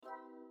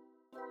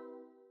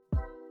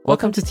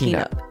Welcome to Teen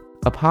Up,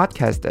 a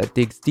podcast that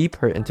digs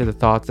deeper into the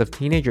thoughts of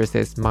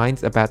teenagers'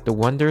 minds about the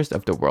wonders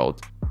of the world.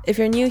 If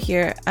you're new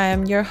here, I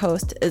am your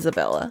host,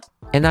 Isabella.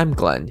 And I'm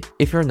Glenn.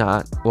 If you're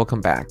not,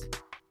 welcome back.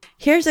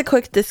 Here's a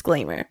quick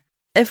disclaimer.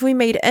 If we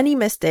made any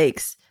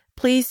mistakes,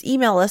 please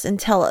email us and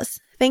tell us.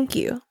 Thank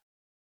you.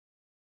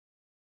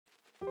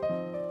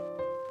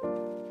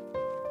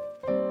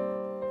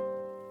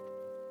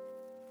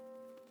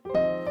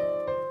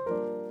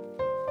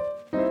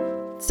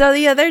 So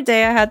the other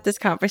day I had this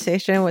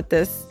conversation with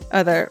this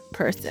other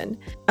person.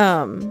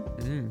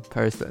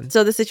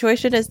 So the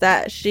situation is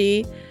that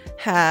she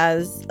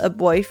has a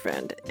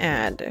boyfriend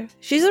and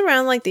she's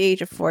around like the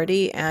age of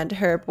 40 and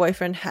her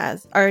boyfriend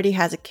already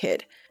has a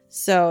kid.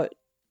 So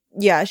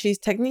yeah, she's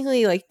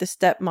technically like the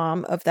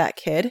stepmom of that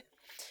kid.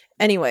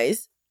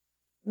 Anyways,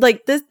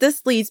 like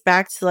this leads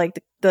back to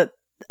like the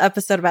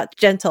episode about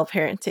gentle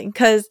parenting.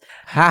 Cause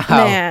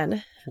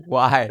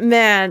Why?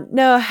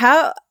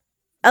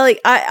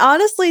 I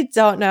honestly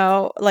don't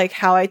know like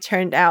how I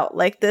turned out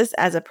like this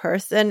as a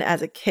person,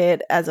 as a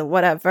kid, as a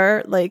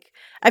whatever. Like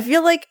I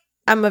feel like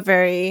I'm a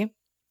very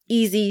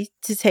easy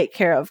to take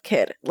care of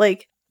kid.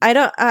 Like I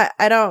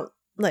don't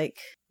like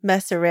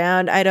mess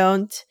around. I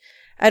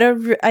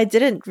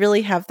didn't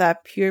really have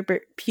that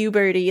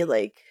puberty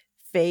like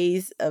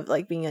phase of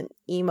like being an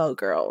emo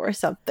girl or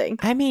something.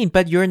 I mean,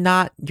 but you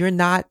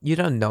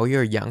don't know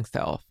your young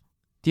self.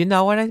 Do you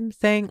know what I'm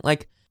saying?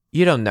 Like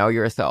you don't know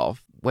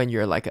yourself when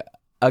you're like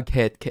a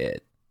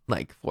kid,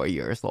 like 4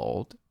 years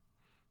old.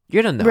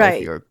 You don't know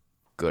if you're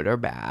good or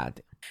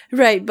bad.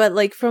 Right, but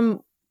like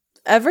from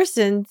ever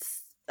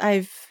since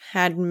I've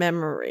had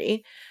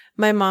memory,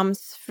 my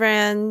mom's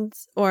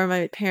friends or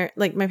my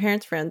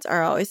parents' friends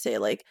are always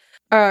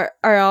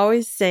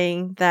always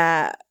saying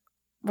that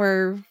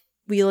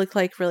we look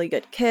like really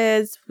good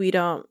kids. We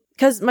don't,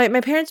 because my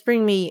parents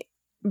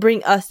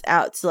bring us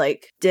out to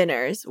like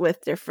dinners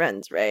with their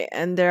friends, right?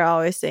 And they're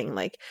always saying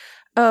like,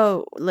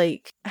 oh,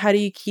 like, how do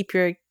you keep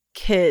your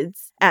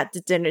kids at the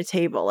dinner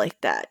table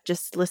like that?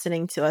 Just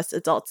listening to us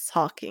adults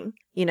talking,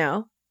 you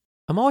know?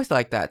 I'm always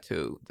like that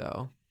too,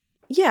 though.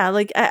 Yeah,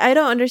 like, I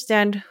don't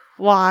understand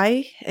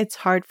why it's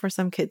hard for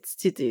some kids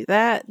to do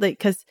that. Like,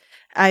 because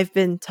I've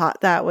been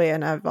taught that way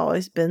and I've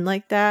always been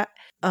like that.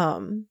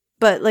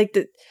 But like,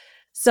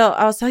 so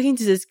I was talking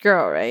to this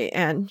girl, right?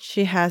 And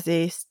she has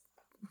a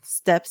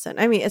stepson.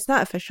 I mean, it's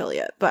not official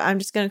yet, but I'm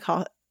just going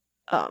to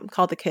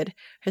call the kid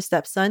her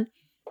stepson.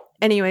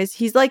 Anyways,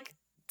 he's like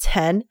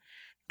 10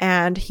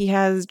 and he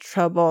has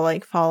trouble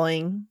like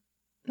following,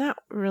 not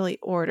really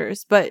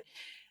orders, but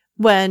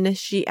when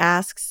she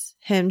asks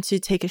him to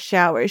take a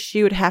shower,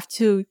 she would have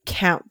to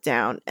count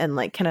down and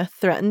like kind of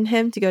threaten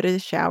him to go to the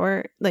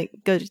shower, like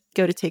go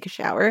to take a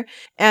shower.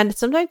 And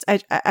sometimes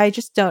I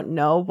just don't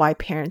know why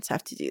parents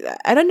have to do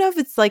that. I don't know if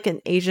it's like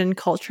an Asian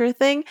culture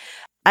thing.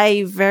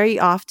 I very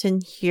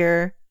often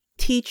hear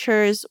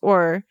teachers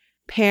or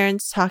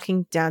parents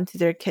talking down to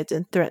their kids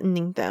and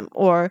threatening them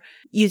or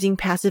using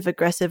passive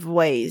aggressive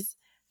ways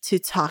to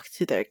talk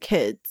to their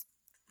kids.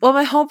 Well,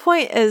 my whole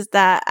point is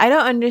that I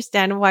don't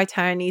understand why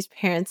Taiwanese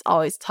parents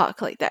always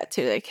talk like that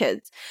to their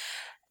kids.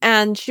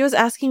 And she was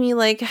asking me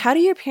like, how do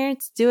your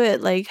parents do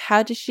it? Like,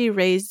 how did your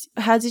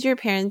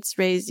parents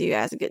raise you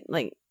as a good,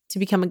 like, to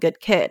become a good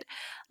kid?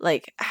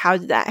 Like, how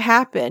did that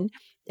happen?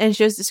 And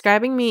she was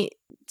describing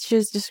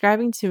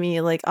to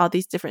me like all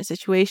these different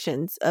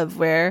situations of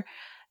where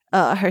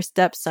her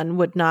stepson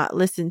would not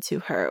listen to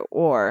her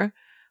or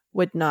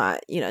would not,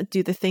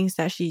 do the things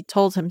that she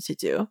told him to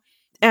do.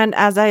 And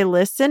as I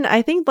listen,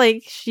 I think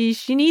like she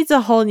needs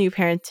a whole new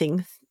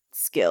parenting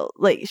skill.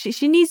 Like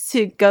she needs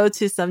to go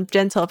to some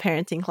gentle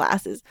parenting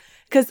classes.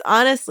 Because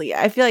honestly,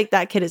 I feel like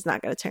that kid is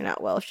not going to turn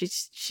out well if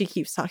she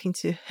keeps talking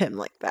to him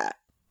like that.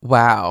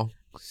 Wow.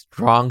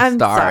 Strong start. I'm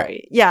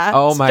sorry. Yeah.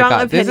 Oh my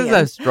God. Opinion. This is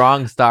a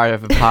strong start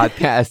of a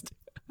podcast.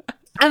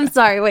 I'm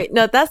sorry. Wait,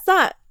 no, that's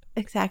not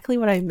exactly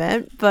what I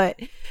meant, but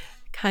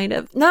kind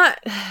of not.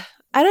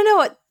 I don't know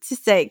what to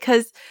say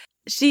because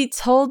she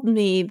told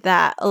me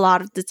that a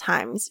lot of the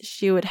times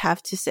she would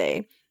have to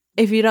say,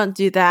 if you don't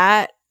do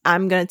that,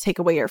 I'm going to take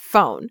away your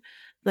phone.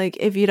 Like,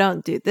 if you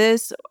don't do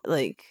this,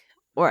 like,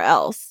 or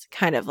else,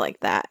 kind of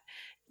like that.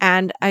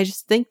 And I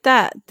just think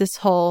that this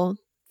whole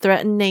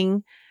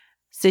threatening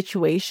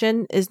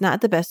situation is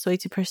not the best way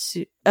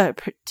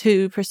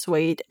to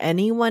persuade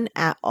anyone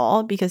at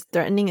all, because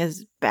threatening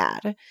is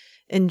bad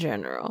in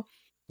general.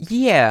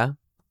 Yeah,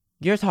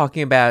 you're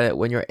talking about it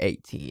when you're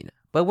 18,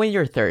 but when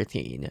you're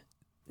 13,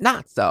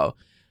 not so.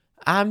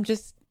 I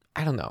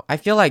don't know. I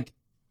feel like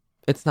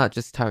it's not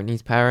just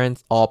Taiwanese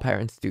parents. All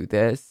parents do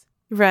this.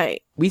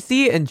 Right. We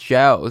see it in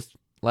shows.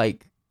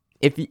 Like,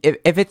 if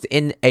it's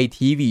in a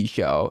TV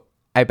show,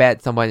 I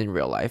bet someone in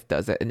real life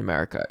does it in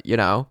America, you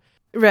know?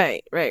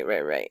 Right.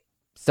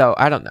 So,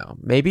 I don't know.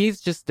 Maybe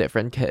it's just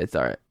different kids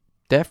are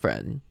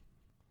different.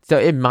 So,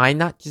 it might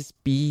not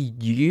just be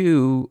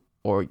you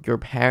or your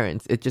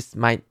parents. It just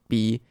might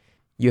be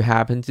you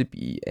happen to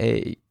be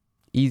a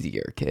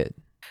easier kid.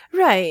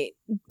 Right.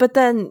 But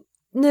then,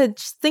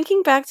 just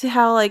thinking back to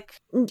how, like,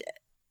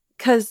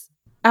 because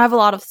I have a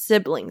lot of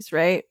siblings,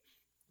 right?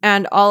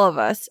 And all of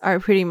us are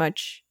pretty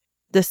much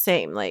the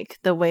same. Like,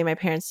 the way my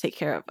parents take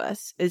care of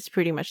us is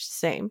pretty much the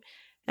same.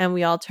 And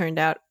we all turned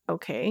out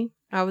okay,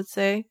 I would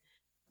say.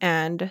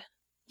 And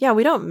yeah,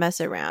 we don't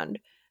mess around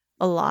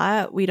a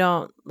lot. We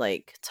don't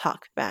like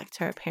talk back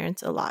to our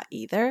parents a lot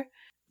either.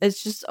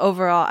 It's just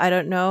overall, I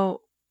don't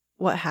know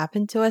what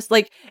happened to us.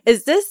 Like,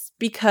 is this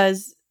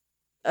because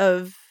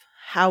of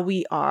how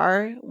we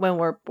are when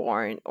we're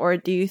born? Or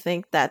do you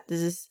think that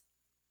this is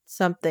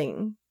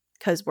something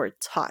because we're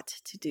taught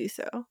to do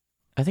so?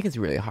 I think it's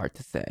really hard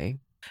to say.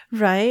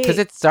 Right? Because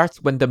it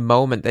starts when the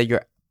moment that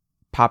you're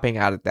popping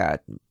out of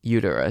that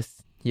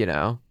uterus, you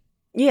know?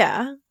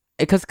 Yeah.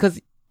 Because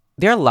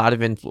there are a lot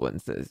of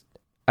influences.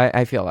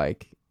 I feel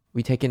like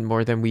we take in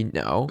more than we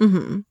know.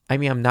 Mm-hmm. I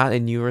mean, I'm not a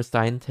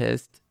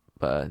neuroscientist,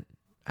 but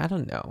I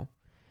don't know.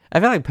 I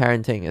feel like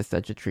parenting is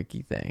such a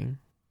tricky thing.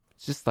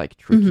 It's just like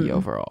tricky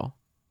overall.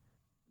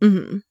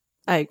 Mm-hmm.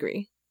 I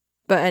agree.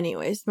 But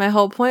anyways, my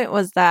whole point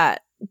was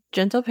that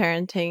gentle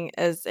parenting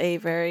is a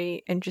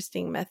very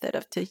interesting method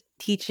of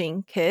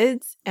teaching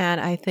kids.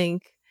 And I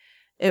think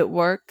it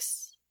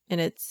works in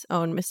its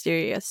own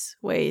mysterious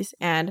ways.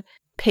 And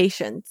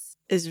patience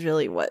is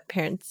really what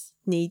parents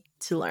need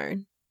to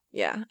learn.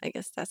 Yeah, I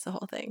guess that's the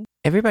whole thing.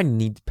 Everybody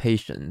needs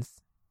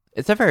patience.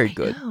 It's a very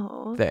good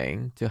know.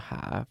 thing to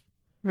have.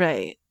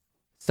 Right.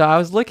 So I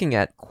was looking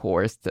at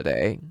course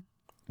today.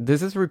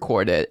 This is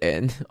recorded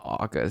in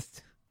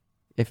August,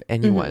 if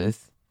anyone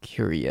is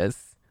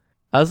curious.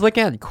 I was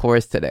looking at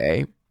course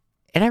today,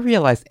 and I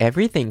realized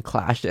everything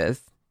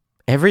clashes.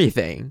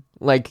 Everything.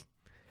 Like,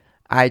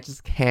 I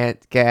just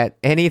can't get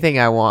anything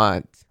I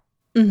want.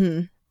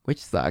 Mm-hmm.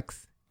 Which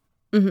sucks.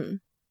 Mm-hmm.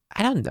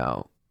 I don't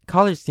know.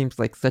 College seems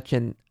like such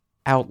an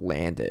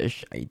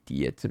outlandish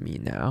idea to me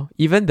now,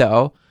 even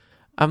though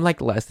I'm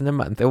like less than a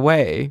month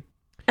away.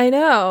 I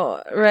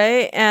know,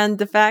 right? And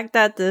the fact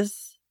that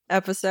this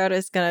episode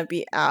is gonna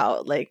be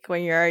out like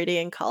when you're already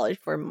in college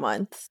for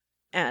months,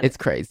 and It's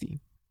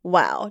crazy.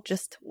 wow,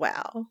 just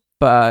wow.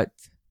 But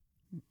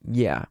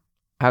yeah,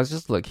 I was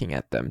just looking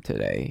at them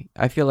today.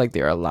 I feel like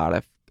there are a lot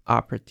of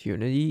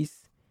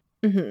opportunities.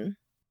 Mm-hmm.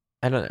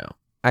 I don't know.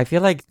 I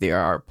feel like there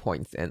are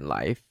points in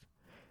life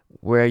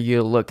where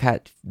you look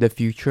at the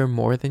future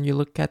more than you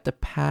look at the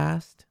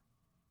past.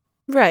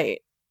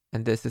 Right.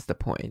 And this is the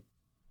point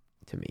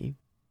to me.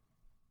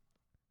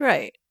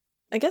 Right.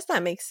 I guess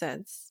that makes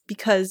sense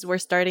because we're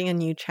starting a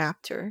new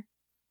chapter.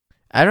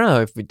 I don't know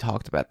if we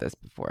talked about this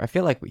before. I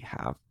feel like we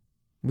have.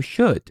 We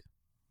should.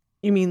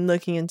 You mean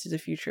looking into the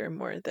future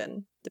more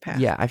than the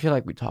past? Yeah, I feel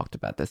like we talked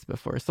about this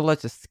before. So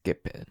let's just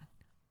skip it.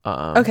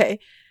 Okay,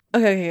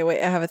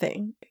 wait, I have a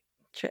thing.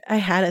 I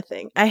had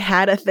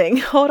a thing.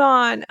 Hold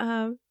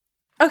on.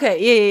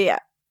 Okay, yeah.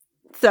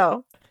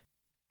 So,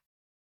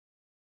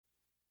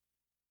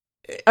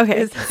 okay,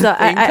 Is so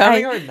thing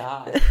coming or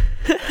not?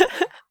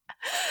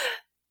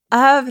 I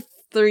have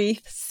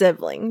 3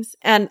 siblings,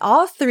 and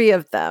all 3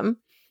 of them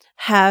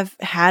have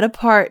had a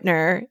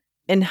partner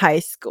in high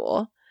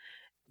school.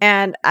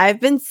 And I've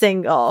been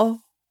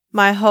single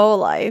my whole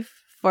life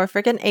for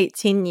freaking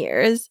 18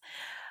 years.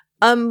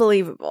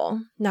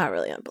 Unbelievable. Not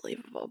really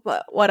unbelievable,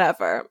 but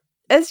whatever.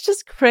 It's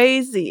just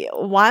crazy.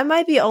 Why am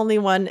I the only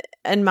one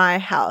in my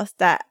house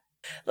that,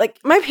 like,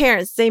 my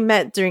parents, they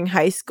met during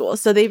high school.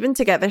 So they've been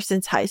together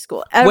since high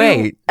school.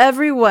 Wait.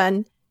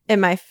 Everyone in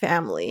my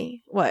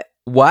family.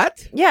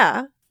 What?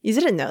 Yeah. You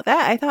didn't know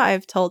that? I thought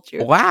I've told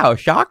you. Wow,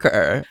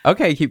 shocker.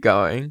 Okay, keep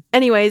going.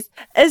 Anyways,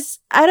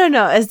 I don't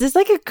know. Is this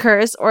like a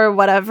curse or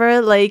whatever?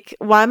 Like,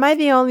 why am I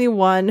the only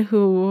one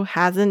who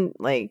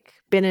hasn't like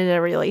been in a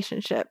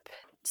relationship?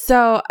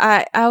 So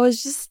I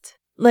was just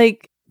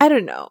like, I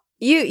don't know.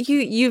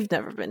 You've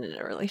never been in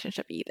a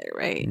relationship either,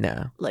 right?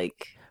 No.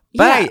 Like,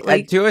 But yeah,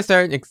 like to a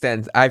certain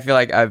extent, I feel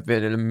like I've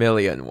been in a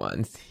million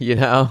ones, you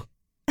know?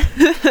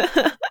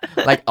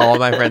 Like all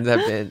my friends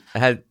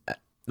had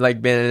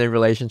been in a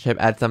relationship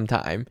at some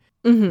time.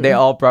 Mm-hmm. They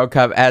all broke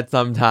up at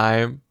some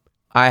time.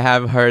 I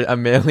have heard a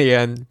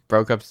million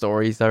broke up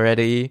stories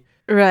already.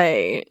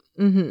 Right.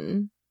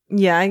 Mm-hmm.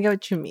 Yeah, I get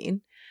what you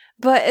mean.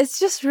 But it's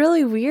just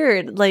really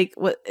weird. Like,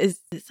 what is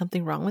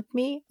something wrong with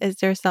me? Is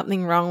there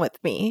something wrong with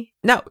me?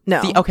 No.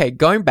 See, okay,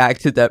 going back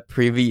to the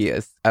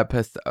previous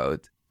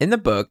episode, in the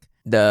book,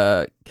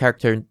 the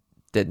character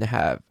didn't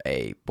have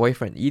a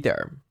boyfriend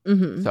either.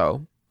 Mm-hmm.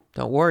 So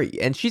don't worry.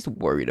 And she's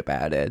worried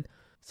about it.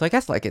 So I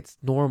guess like it's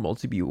normal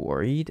to be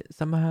worried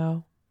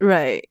somehow.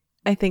 Right.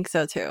 I think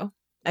so too.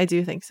 I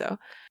do think so.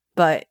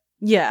 But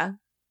yeah,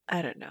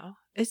 I don't know.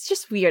 It's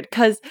just weird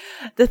because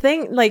the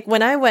thing, like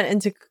when I went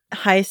into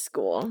high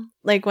school,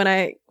 like when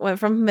I went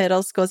from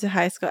middle school to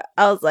high school,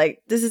 I was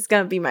like, this is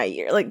going to be my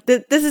year. Like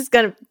this is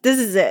it.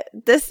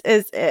 This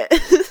is it.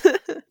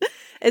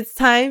 It's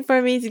time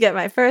for me to get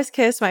my first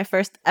kiss, my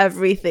first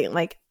everything.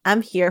 Like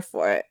I'm here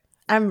for it.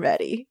 I'm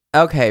ready.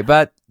 Okay,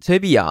 but to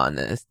be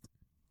honest,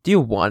 do you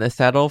want to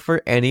settle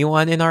for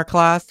anyone in our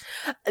class?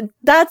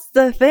 That's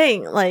the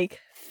thing. Like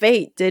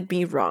fate did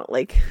me wrong.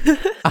 Like,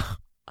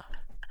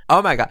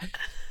 oh my God.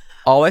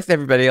 Always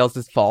everybody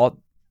else's fault.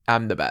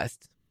 I'm the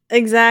best.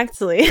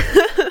 Exactly.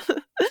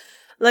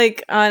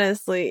 Like,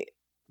 honestly,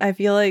 I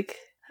feel like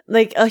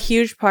a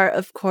huge part,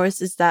 of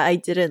course, is that I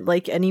didn't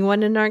like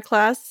anyone in our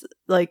class.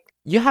 Like,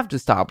 You have to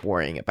stop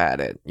worrying about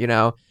it, you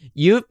know?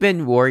 You've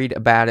been worried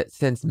about it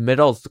since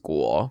middle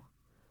school.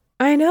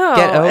 I know.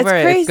 Get over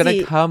It's it. It's gonna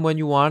crazy. come when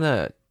you want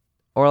it.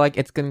 Or like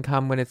it's gonna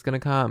come when it's gonna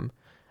come.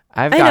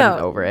 I've I gotten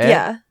know. over it.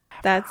 Yeah.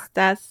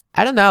 That's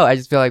I don't know. I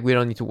just feel like we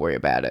don't need to worry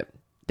about it.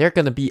 There are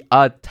gonna be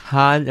a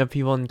ton of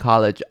people in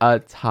college. A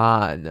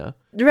ton.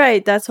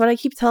 right. That's what I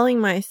keep telling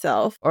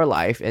myself. Or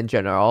life in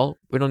general.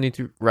 We don't need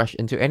to rush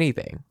into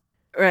anything.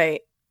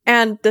 Right.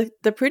 And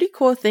the pretty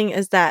cool thing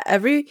is that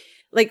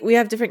we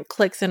have different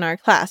cliques in our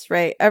class,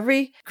 right?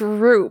 Every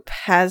group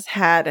has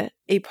had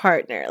a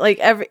partner. Like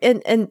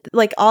and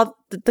like all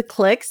the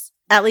cliques,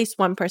 at least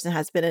one person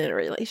has been in a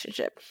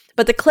relationship.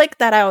 But the clique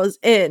that I was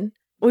in,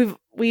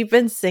 we've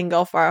been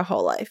single for our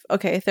whole life.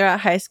 Okay, throughout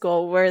high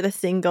school, we're the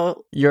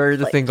single. You're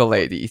the Like, single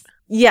ladies.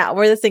 Yeah,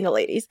 we're the single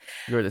ladies.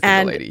 You're the single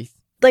And ladies.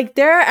 like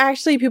there are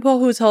actually people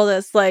who told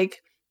us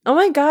like, oh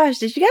my gosh,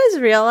 did you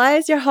guys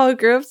realize your whole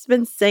group's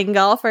been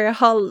single for your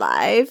whole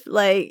life?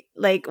 Like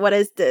what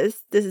is this?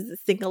 This is a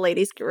single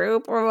ladies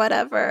group or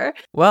whatever.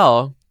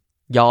 Well,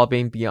 y'all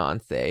being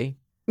Beyonce.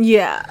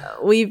 Yeah,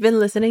 we've been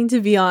listening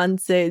to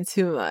Beyonce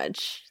too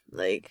much.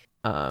 Like,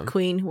 Um,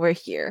 Queen, we're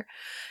here.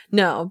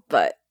 No,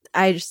 but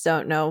I just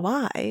don't know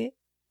why.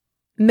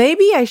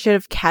 Maybe I should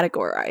have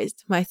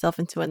categorized myself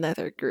into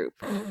another group.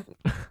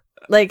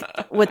 Like,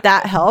 would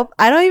that help?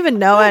 I don't even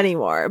know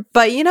anymore.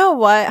 But you know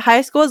what?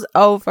 High school's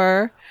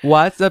over.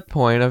 what's the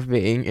point of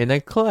being in a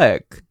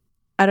clique?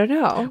 I don't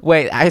know.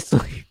 Wait,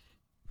 actually,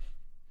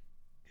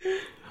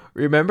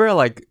 remember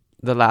like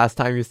the last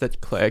time you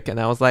said clique, and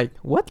I was like,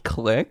 "What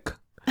clique?"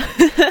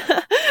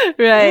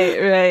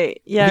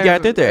 Right. Yeah. The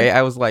other day,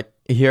 I was like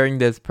hearing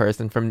this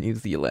person from New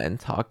Zealand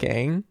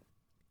talking,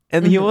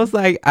 and he Mhm. was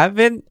like, "I've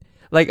been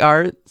like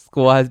our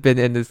school has been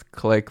in this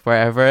clique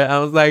forever." And I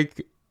was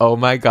like, "Oh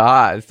my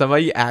god,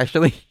 somebody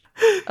actually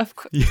Of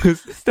course.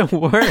 uses the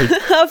word."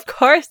 Of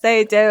course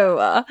they do.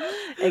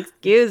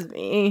 Excuse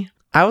me.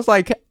 I was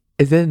like,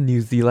 "Is it a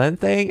New Zealand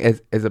thing?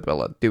 Is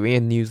Isabella doing a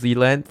New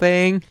Zealand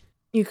thing?"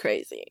 You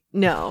crazy.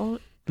 No.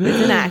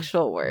 It's an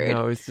actual word.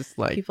 No, it's just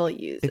like People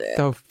use it's it.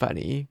 so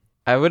funny.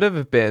 I would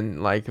have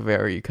been like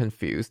very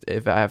confused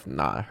if I have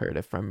not heard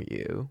it from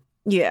you.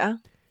 Yeah.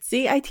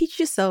 See, I teach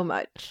you so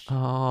much.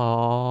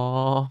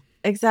 Oh,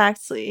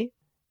 Exactly.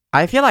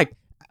 I feel like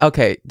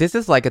okay, this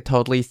is like a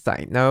totally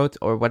side note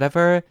or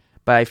whatever,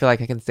 but I feel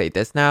like I can say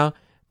this now.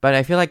 But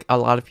I feel like a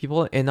lot of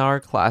people in our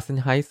class in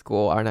high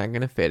school are not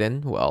gonna fit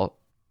in well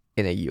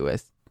in a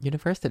US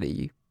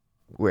university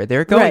where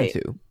they're going Right.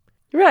 to.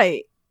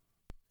 Right.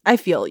 I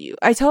feel you.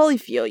 I totally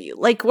feel you.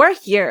 Like, we're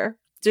here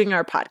doing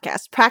our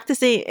podcast,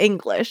 practicing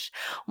English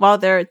while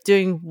they're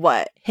doing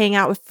what? Hang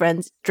out with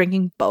friends,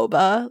 drinking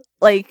boba?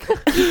 Like,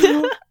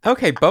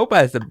 Okay,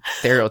 boba is a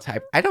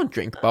stereotype. I don't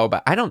drink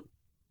boba.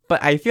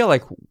 But I feel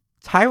like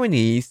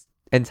Taiwanese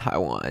and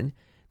Taiwan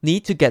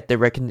need to get the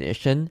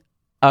recognition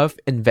of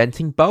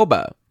inventing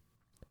boba.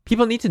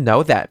 People need to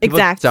know that. People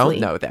Exactly. don't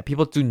know that.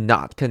 People do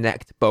not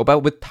connect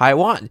boba with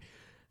Taiwan.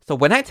 So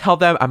when I tell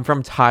them I'm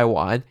from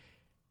Taiwan,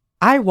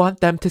 I want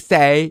them to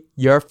say,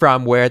 you're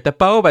from where the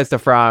bobas are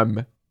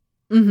from.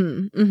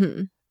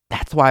 mm-hmm.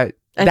 That's why, I think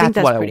that's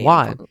that's what I pretty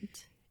want.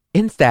 important.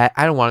 Instead,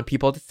 I don't want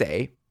people to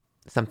say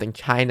something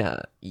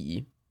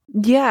China-y.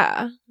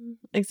 Yeah,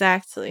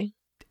 exactly.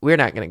 We're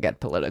not going to get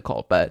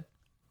political, but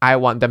I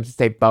want them to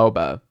say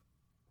boba.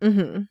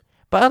 Mm-hmm.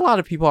 But a lot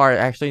of people are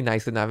actually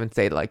nice enough and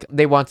say, like,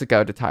 they want to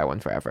go to Taiwan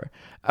forever.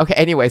 Okay,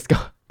 anyways,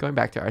 going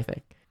back to our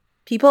thing.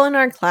 People in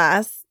our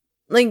class,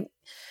 like,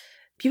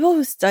 people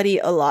who study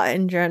a lot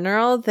in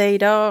general, they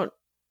don't,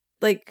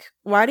 like,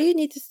 why do you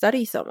need to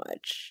study so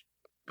much?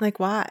 Like,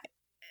 why?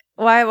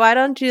 Why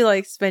don't you,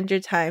 like, spend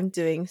your time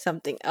doing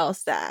something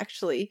else that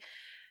actually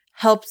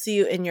helps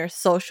you in your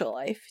social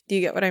life? Do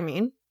you get what I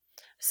mean?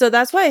 So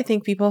that's why I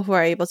think people who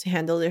are able to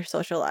handle their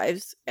social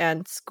lives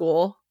and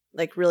school,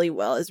 like, really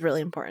well is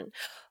really important.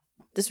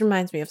 This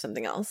reminds me of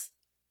something else.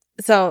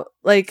 So,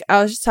 like,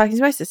 I was just talking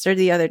to my sister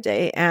the other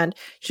day, and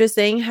she was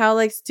saying how,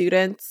 like,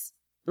 students,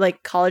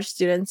 like, college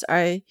students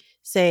are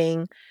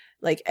saying,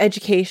 like,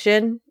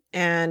 education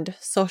and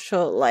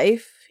social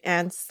life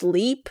and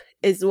sleep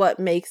is what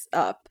makes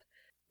up,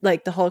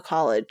 like, the whole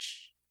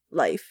college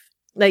life.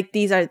 Like,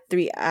 these are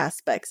 3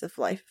 aspects of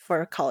life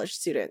for a college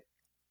student.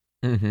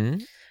 Mm-hmm.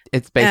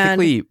 It's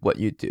basically what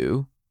you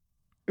do.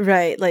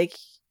 Right. Like,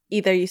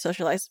 either you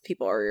socialize with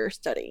people or you're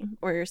studying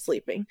or you're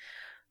sleeping.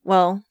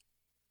 Well,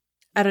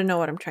 I don't know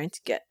what I'm trying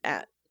to get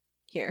at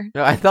here.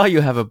 No, I thought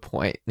you have a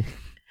point.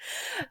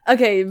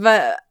 Okay,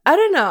 but I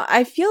don't know.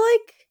 I feel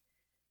like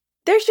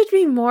there should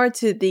be more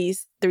to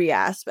these 3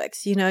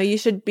 aspects. You know, you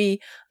should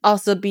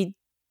also be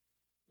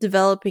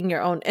developing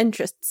your own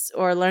interests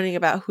or learning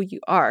about who you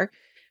are.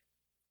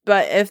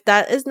 But if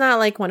that is not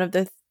like one of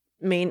the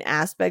main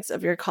aspects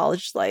of your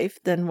college life,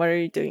 then what are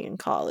you doing in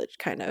college,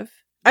 kind of?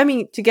 I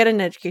mean, to get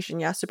an education,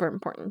 yeah, super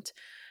important.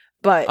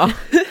 But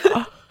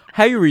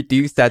How you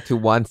reduce that to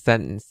one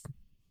sentence?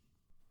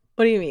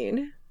 What do you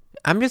mean?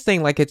 I'm just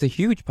saying, like, it's a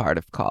huge part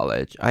of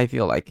college. I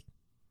feel like,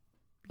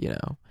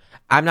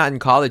 I'm not in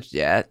college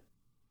yet.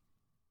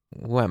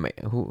 Who am I?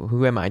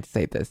 Who am I to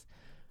say this?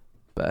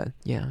 But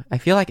yeah, I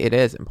feel like it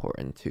is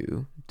important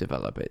to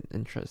develop an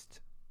interest.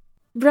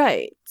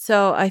 Right.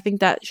 So I think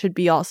that should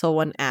be also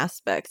one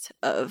aspect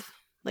of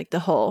like the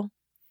whole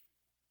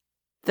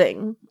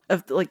thing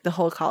of like the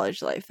whole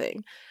college life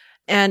thing.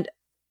 And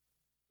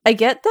I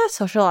get that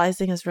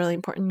socializing is really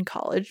important in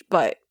college,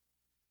 but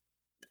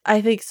I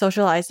think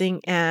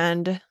socializing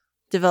and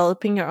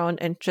developing your own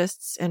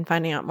interests and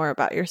finding out more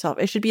about yourself,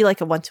 it should be like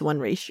a 1-to-1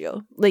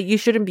 ratio. Like you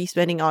shouldn't be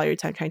spending all your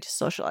time trying to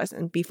socialize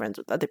and be friends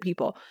with other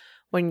people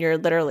when you're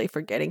literally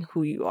forgetting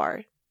who you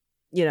are,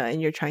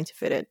 and you're trying to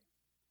fit in.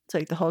 It's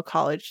like the whole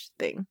college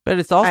thing. But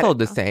it's also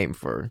the same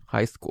for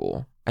high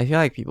school. I feel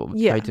like people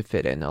try to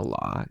fit in a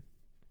lot.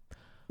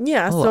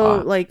 Yeah, so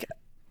like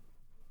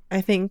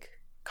I think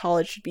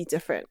college should be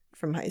different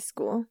from high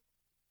school.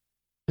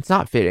 It's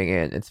not fitting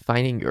in, it's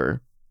finding your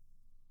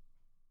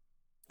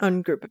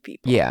own group of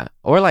people. Yeah,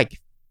 or like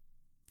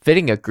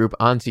fitting a group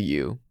onto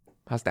you.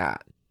 How's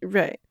that?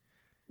 Right.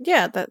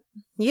 Yeah,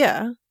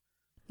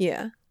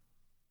 yeah.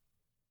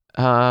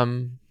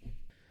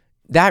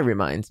 That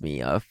reminds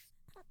me of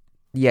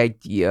the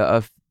idea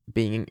of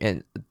being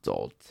an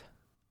adult.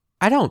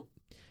 I don't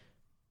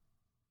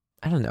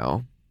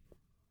know.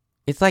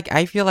 It's like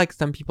I feel like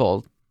some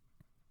people,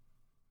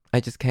 I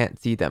just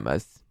can't see them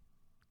as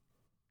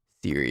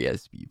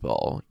serious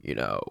people,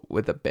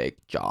 with a big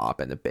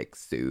job and a big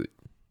suit.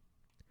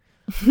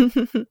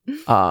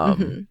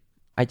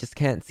 I just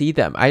can't see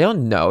them. I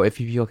don't know if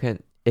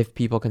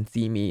people can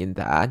see me in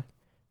that.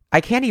 I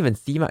can't even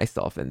see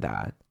myself in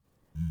that.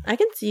 I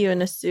can see you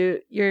in a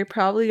suit. You're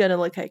probably gonna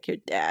look like your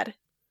dad.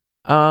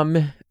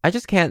 I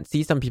just can't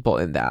see some people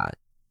in that.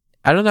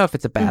 I don't know if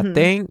it's a bad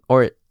thing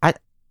or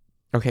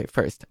okay,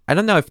 first, I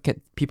don't know if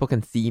people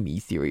can see me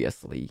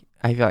seriously.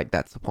 I feel like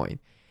that's the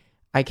point.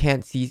 I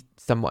can't see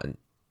someone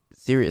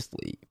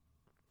seriously.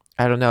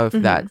 I don't know if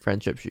that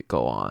friendship should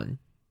go on,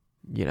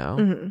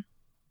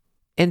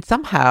 And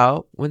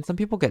somehow, when some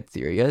people get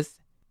serious,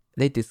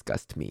 they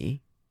disgust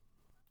me.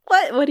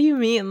 What do you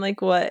mean?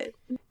 Like what?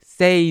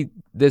 Say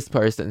this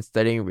person's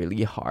studying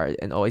really hard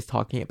and always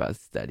talking about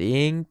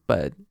studying,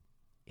 but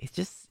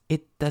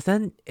it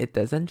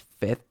doesn't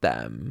fit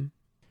them.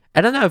 I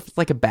don't know if it's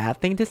like a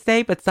bad thing to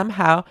say, but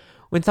somehow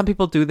when some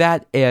people do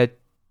that, it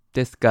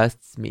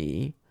disgusts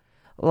me.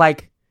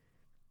 Like,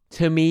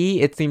 to me,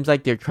 it seems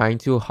like they're trying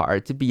too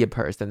hard to be a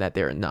person that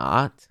they're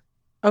not.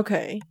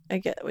 Okay, I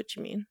get what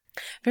you mean.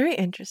 Very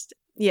interesting.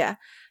 Yeah,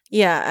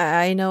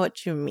 I know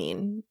what you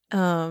mean.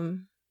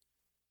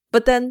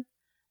 But then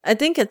I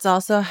think it's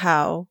also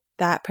how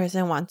that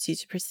person wants you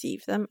to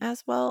perceive them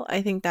as well.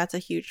 I think that's a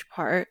huge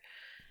part.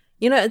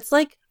 It's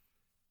like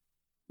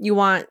you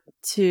want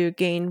to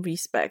gain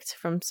respect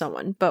from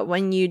someone, but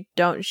when you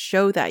don't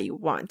show that you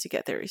want to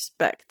get their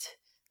respect,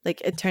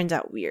 like it turns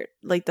out weird.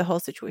 Like the whole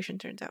situation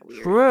turns out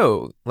weird.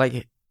 True.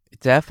 Like,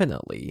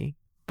 definitely.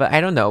 But I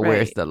don't know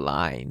where's the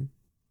line.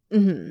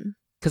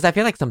 Because I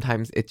feel like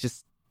sometimes it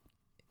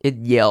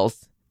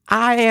yells,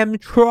 I am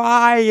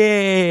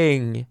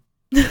trying.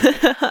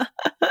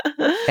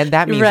 And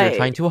that means you're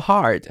trying too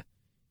hard.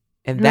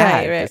 And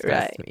that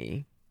disgusts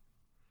me.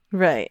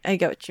 Right, I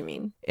get what you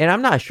mean. And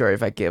I'm not sure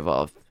if I give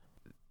off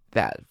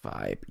that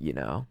vibe,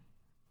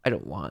 I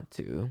don't want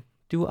to.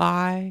 Do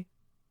I?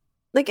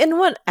 Like, in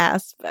what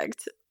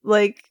aspect?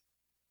 Like,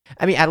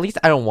 I mean, at least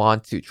I don't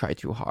want to try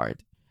too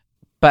hard.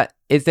 But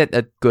is it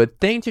a good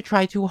thing to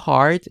try too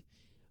hard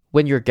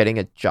when you're getting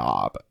a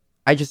job?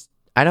 I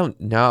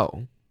don't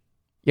know.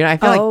 I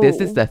feel like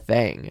this is the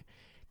thing.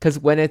 Because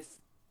when it's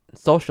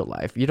social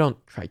life, you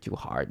don't try too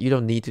hard. You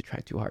don't need to try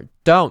too hard.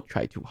 Don't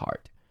try too hard.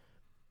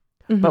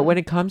 But when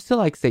it comes to,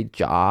 like, say,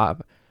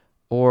 job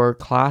or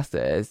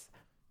classes,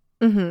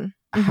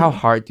 how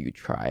hard do you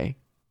try?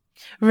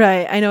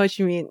 Right, I know what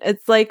you mean.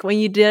 It's like when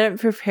you didn't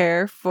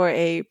prepare for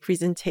a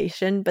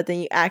presentation, but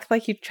then you act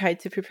like you tried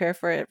to prepare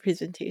for a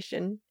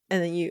presentation,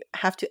 and then you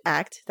have to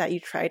act that you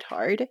tried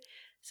hard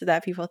so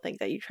that people think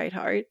that you tried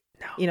hard.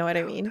 No, you know what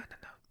I mean? No.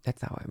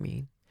 That's not what I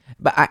mean.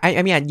 But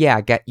I mean, yeah,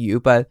 I get you.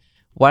 But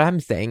what I'm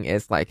saying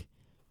is, like,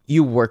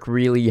 you work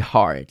really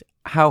hard.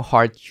 How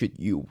hard should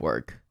you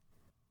work?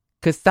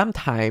 Because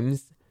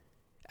sometimes,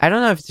 I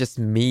don't know if it's just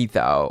me,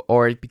 though,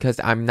 or because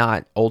I'm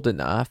not old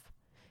enough.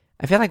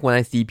 I feel like when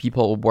I see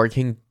people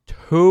working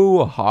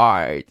too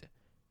hard,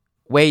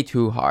 way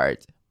too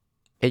hard,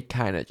 it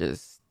kind of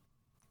just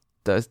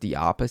does the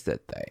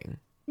opposite thing.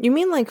 You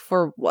mean like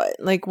for what?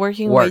 Like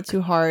working way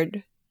too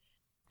hard?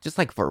 Just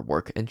like for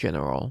work in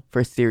general,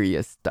 for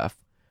serious stuff,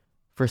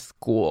 for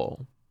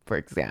school, for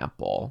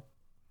example.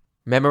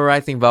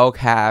 Memorizing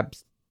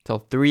vocabs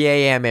till 3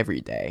 a.m.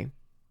 every day.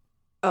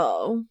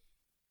 Oh.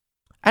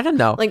 I don't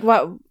know. Like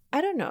what? I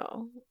don't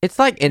know. It's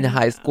like in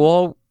high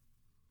school,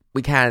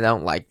 we kind of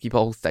don't like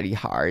people who study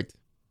hard.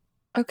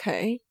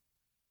 Okay.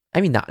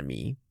 I mean, not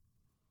me.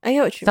 I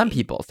know what you mean.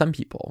 Some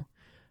people.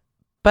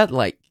 But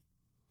like,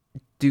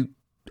 do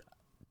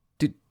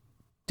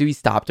do we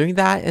stop doing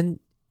that in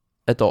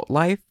adult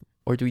life,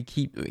 or do we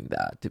keep doing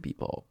that to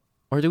people,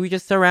 or do we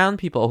just surround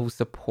people who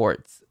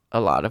supports a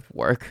lot of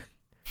work?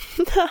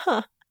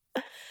 I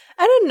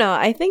don't know.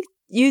 I think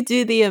you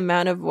do the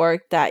amount of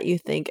work that you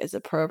think is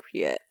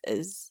appropriate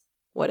is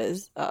what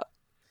is up.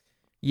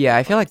 Yeah,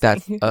 I feel like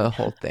that's a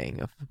whole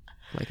thing of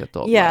like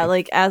adult Yeah, life.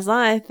 like as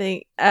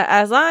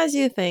long as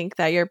you think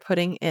that you're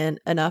putting in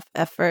enough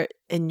effort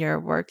in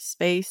your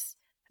workspace,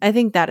 I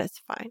think that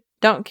is fine.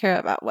 Don't care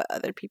about what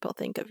other people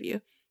think of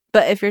you.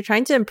 But if you're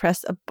trying to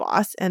impress a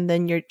boss and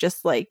then you're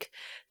just like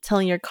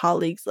telling your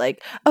colleagues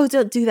like, "Oh,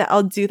 don't do that.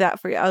 I'll do that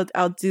for you.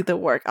 I'll do the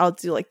work. I'll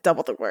do like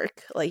double the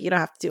work. Like you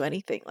don't have to do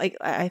anything." Like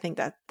I think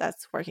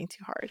that's working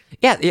too hard.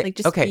 Yeah, Like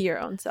just okay. be your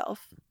own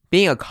self.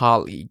 Being a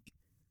colleague,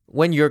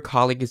 when your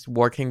colleague is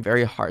working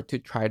very hard to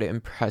try to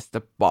impress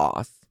the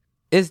boss,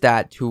 is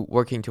that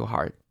working too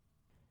hard?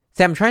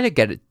 Say I'm trying to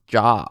get a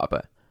job.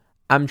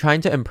 I'm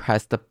trying to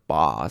impress the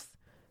boss.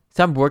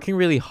 So I'm working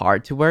really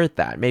hard toward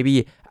that.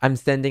 Maybe I'm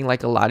sending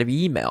like a lot of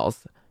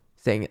emails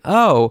saying,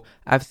 "Oh,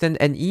 I've sent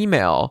an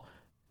email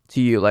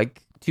to you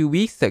like 2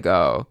 weeks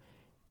ago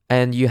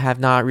and you have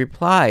not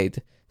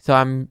replied. So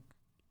I'm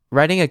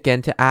writing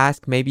again to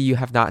ask, maybe you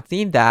have not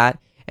seen that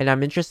and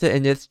I'm interested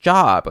in this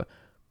job."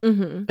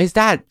 Mm-hmm. Is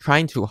that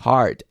trying too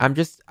hard? I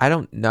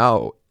don't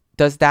know.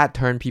 Does that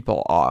turn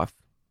people off?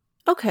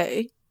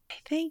 Okay. I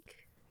think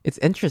It's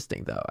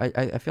interesting though.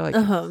 I feel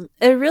like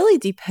it really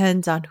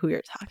depends on who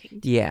you're talking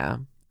to. yeah.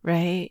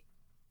 Right.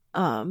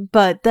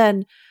 But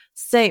then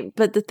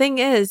but the thing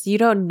is you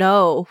don't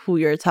know who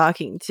you're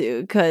talking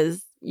to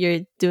because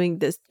you're doing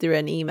this through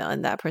an email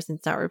and that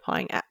person's not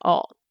replying at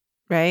all,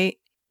 right?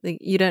 Like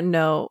you don't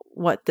know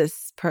what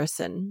this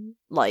person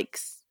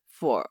likes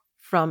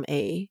from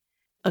a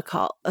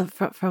call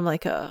from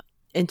like a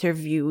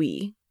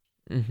interviewee.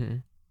 Mm-hmm.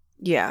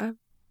 Yeah,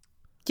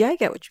 I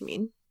get what you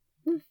mean.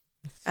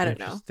 I don't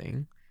know.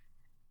 Interesting.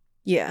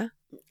 Yeah,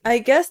 I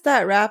guess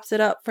that wraps it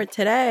up for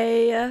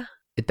today.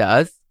 It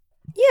does?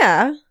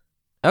 Yeah.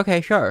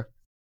 Okay, sure.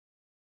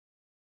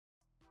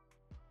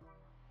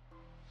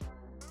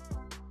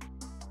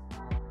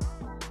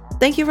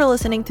 Thank you for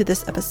listening to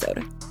this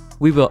episode.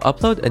 We will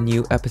upload a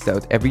new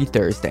episode every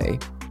Thursday.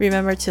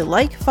 Remember to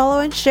like, follow,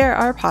 and share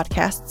our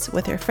podcasts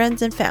with your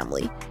friends and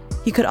family.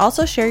 You could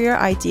also share your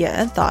idea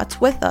and thoughts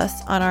with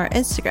us on our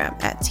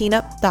Instagram at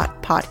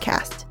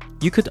teenup.podcast.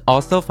 You could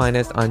also find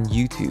us on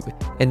YouTube,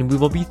 and we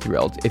will be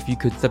thrilled if you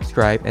could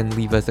subscribe and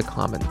leave us a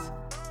comment.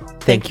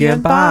 Thank you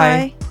and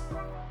bye.